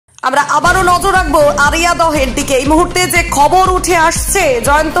আমরা আবারও নজর রাখবো আরিয়াদহের দিকে। এই মুহূর্তে যে খবর উঠে আসছে,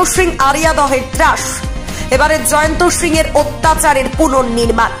 জয়ন্ত সিং আরিয়াদহের ত্রাস। এবারে জয়ন্ত সিং এর অত্যাচারের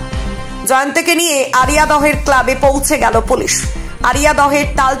পুনর্নির্মাণ। জয়ন্তকে নিয়ে আরিয়াদহের ক্লাবে পৌঁছে গেল পুলিশ। আরিয়াদহের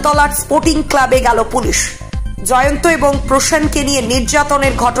তালতলার স্পোর্টিং ক্লাবে গেল পুলিশ। জয়ন্ত এবং প্রশান্তকে নিয়ে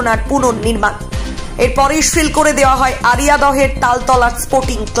নির্যাতনের ঘটনার পুনর্নির্মাণ। এরপরেই সিল করে দেওয়া হয় আরিয়াদহের তালতলার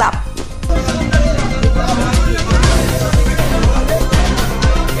স্পোর্টিং ক্লাব।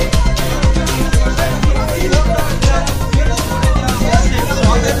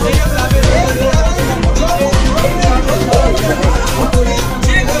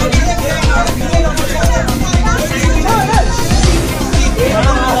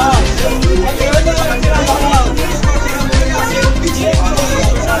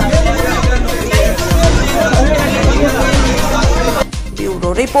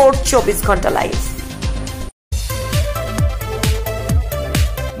 রিপোর্ট 24 ঘন্টা লাইভ।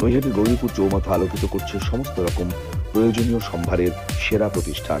 নৈহাটি গৌরীপুর চৌমাথা আলোকিত করছে সমস্ত রকম প্রয়োজনীয় সম্ভারের সেরা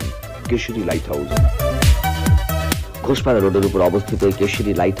প্রতিষ্ঠান কেশরী লাইট হাউস। ঘোষপাড়া রোডের উপর অবস্থিত এই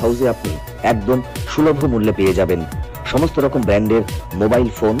কেশরী লাইট হাউসে আপনি একদম সুলভ মূল্যে পেয়ে যাবেন সমস্ত রকম ব্র্যান্ডের মোবাইল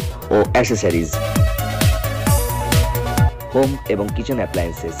ফোন ও অ্যাক্সেসরিজ, হোম এবং কিচেন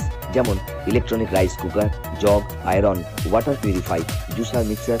অ্যাপ্লায়েন্সেস যেমন electronic rice cooker, jug, iron, water purify, juicer,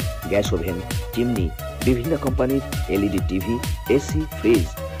 mixer, gas oven, chimney, বিভিন্ন কোম্পানির এলইডি টিভি, এসি, ফ্রিজ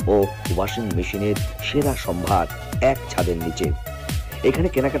ও ওয়াশিং মেশিনের সেরা সম্ভার এক ছাদের নিচে। এখানে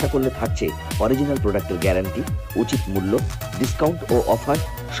কেনাকাটা করলে থাকছে অরিজিনাল প্রোডাক্টের গ্যারান্টি, উচিত মূল্য, ডিসকাউন্ট ও অফার,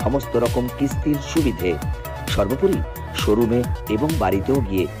 সমস্ত রকম কিস্তির সুবিধে, সর্বোপরি শোরুমে এবং বাড়িতেও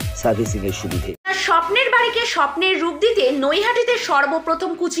গিয়ে সার্ভিসিং এর সুবিধে। স্বপ্নের বাড়িকে স্বপ্নের রূপ দিতে নৈহাটিতে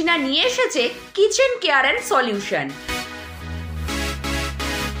সর্বপ্রথম কুচিনা নিয়ে এসেছে কিচেন কেয়ার অ্যান্ড সলিউশন।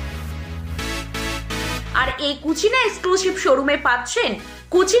 আর এই কুচিনা এক্সক্লুসিভ শোরুমে পাচ্ছেন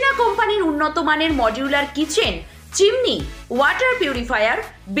কুচিনা কোম্পানির উন্নত মানের modular kitchen, chimney, water purifier,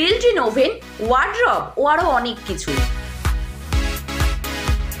 built in oven, wardrobe ও আরো অনেক কিছু।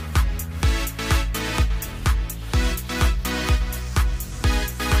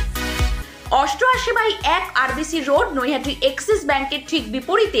 88/1 আরবিসি রোড, নৈহাটি এক্সিস ব্যাংকের ঠিক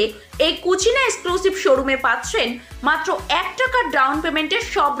বিপরীতে এই কুচিনা এক্সক্লুসিভ শোরুমে পাচ্ছেন মাত্র 1 টাকার ডাউন পেমেন্টের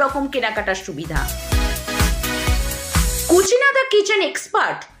সব রকম কেনাকাটার সুবিধা। Kutchina the kitchen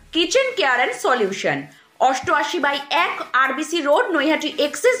expert, kitchen care and solution, 88/1 RBC road, Naihati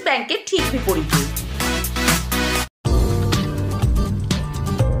axis ব্যাংকের ঠিক বিপরীতে।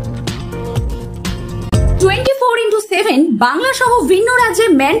 24/7 বাংলা সহ ভিন্ন রাজ্যে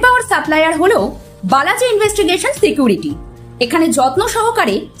ম্যান পাওয়ার সাপ্লায়ার হলো বালাজি ইনভেস্টিগেশন সিকিউরিটি। এখানে যত্ন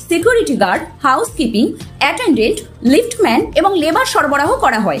সহকারে security guard, housekeeping, attendant, liftman এবং লেবার সরবরাহ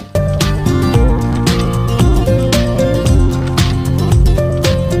করা হয়।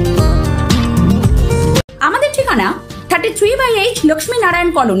 আমাদের ঠিকানা 33/8 লক্ষ্মী নারায়ণ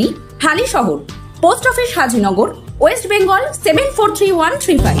কলোনি, হালি শহর, post office, Hazinagar, West Bengal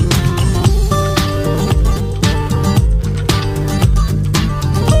 743135।